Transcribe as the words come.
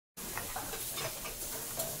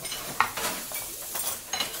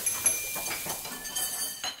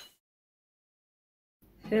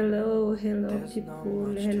Hello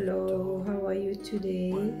people, hello, how are you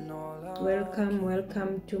today?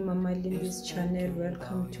 Welcome to Mama Lindy's channel.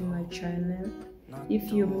 Welcome to my channel. If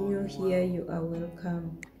you're new here, you are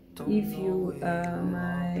welcome. If you are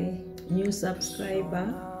my new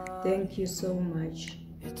subscriber, thank you so much.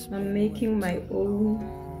 I'm making my own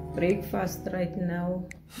breakfast right now,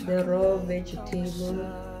 the raw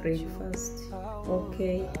vegetable breakfast.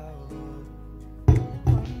 Okay.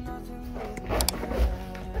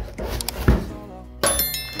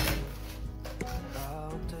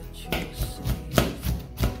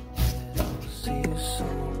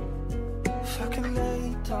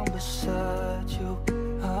 Beside you,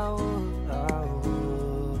 I would, I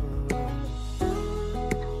would,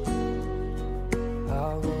 I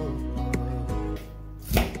would,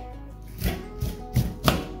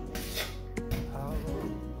 I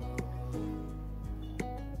would.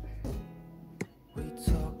 We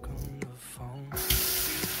talk on the phone.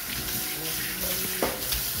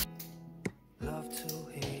 Love to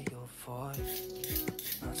hear your voice.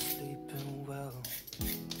 Not sleeping well.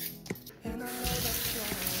 And I know that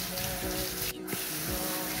you're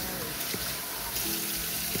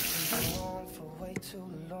been on for way too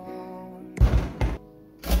long.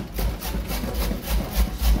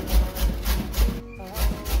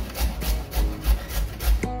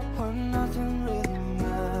 When nothing really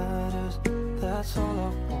matters, that's all I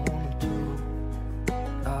wanna do.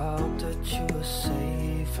 I hope that you are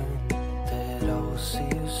safe and that I will see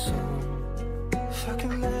you soon. If I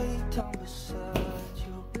can lay down beside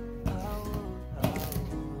you, I would.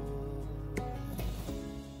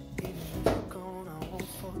 Even if you're gone, I won't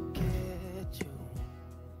forget you.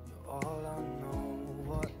 You're all I know,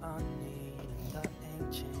 what I need, and that ain't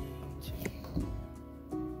changing.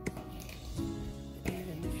 And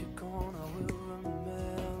even if you're gone, I will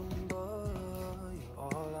remember. You're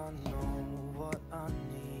all I know, what I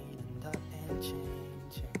need, and that ain't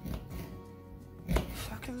changing. If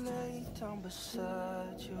I can lay down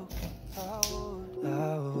beside you, I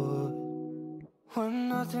would. When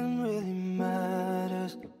nothing really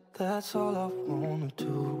matters, that's all I wanna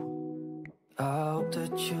do. I hope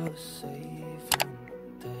that you're safe and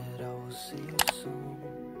that I will see you soon.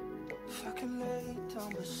 If I can lay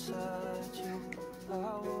down beside you, I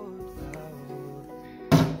would.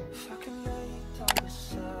 If I can lay down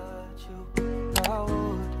beside you, I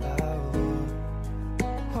would.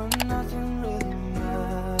 When nothing really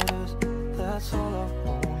matters, that's all I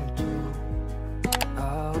wanna do. I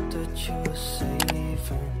hope that you're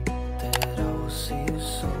safe and that I will see you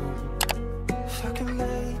soon. If I can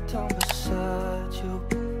lay down beside you,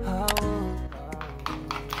 I would.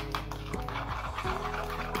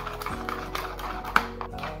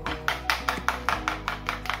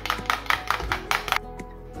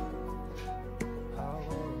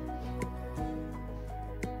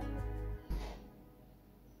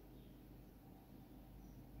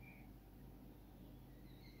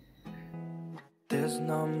 There's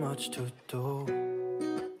not much to do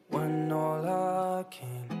when all I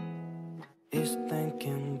can is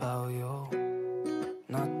thinking about you.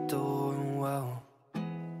 Not doing well,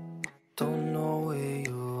 don't know where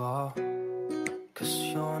you are, 'cause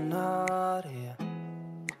you're not here.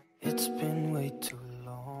 It's been way too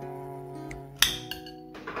long.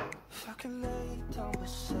 If I can lay down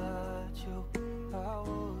beside you, I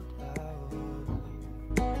would.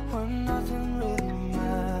 When nothing really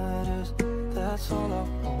matters, that's all I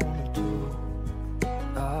wanna do.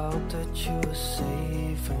 I hope that you are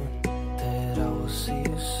safe and that I will see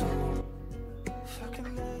you soon. If I can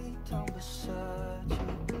lay down beside you,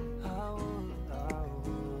 I would.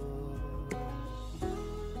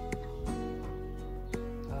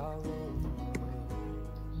 I would.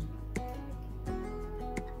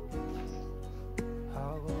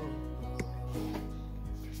 I would.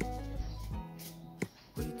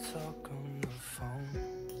 We talk on the phone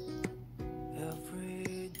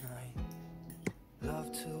every night. Love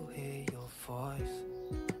to hear your voice.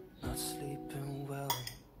 Not sleeping well.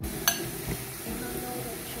 And I know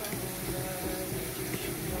that you're right, you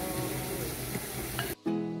should know.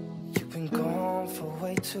 You've been gone for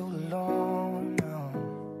way too long now.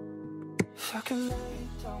 If I can lay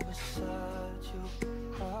down beside you,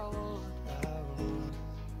 I would.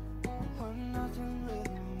 When nothing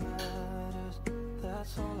really matters,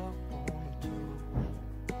 that's all I wanna do.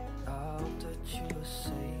 I hope that you are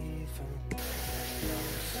safe and that I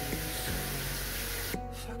will see you soon.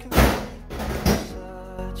 If I can lay down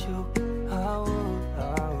beside you, I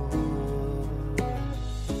would.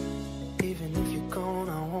 Even if you're gone,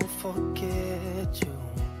 I won't forget you.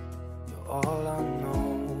 You're all I know,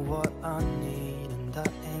 what I need, and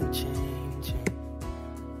that ain't changing.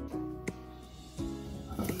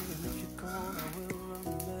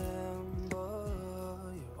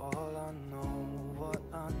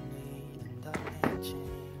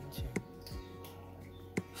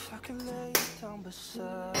 could lay down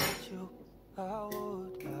beside you, I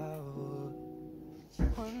would.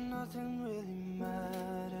 When nothing really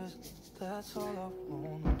matters, that's all I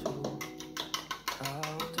wanna do. I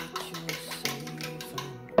hope that you are safe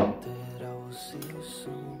and that I will see you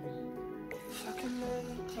soon. If I could lay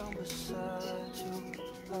down beside you,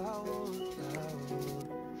 I would.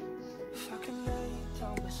 If I could lay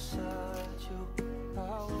down beside you, I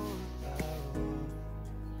would.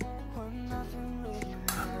 When nothing really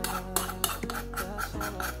matters, that's all I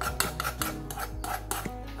want to do.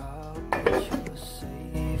 I hope that you are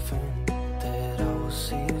safe and that I will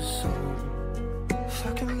see you soon. If I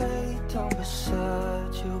could lay down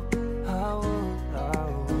beside you, I would.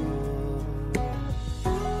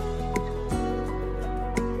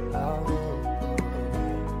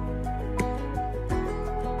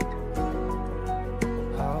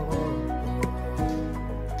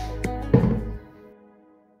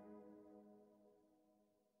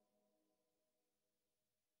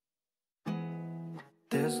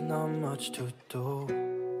 There's not much to do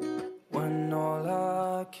when all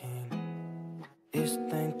I can is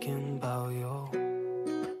thinking about you.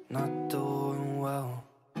 Not doing well,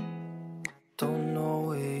 don't know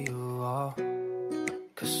where you are,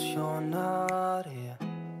 'cause you're not here.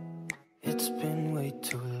 It's been way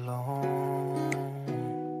too long.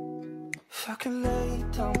 If I could lay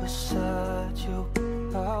down beside you,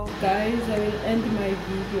 guys, I will end my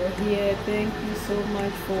video here. Thank you so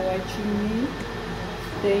much for watching me.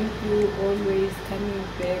 Thank you always coming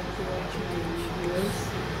back to watch my videos.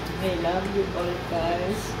 I love you all,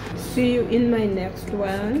 guys. See you in my next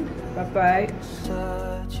one. Bye bye.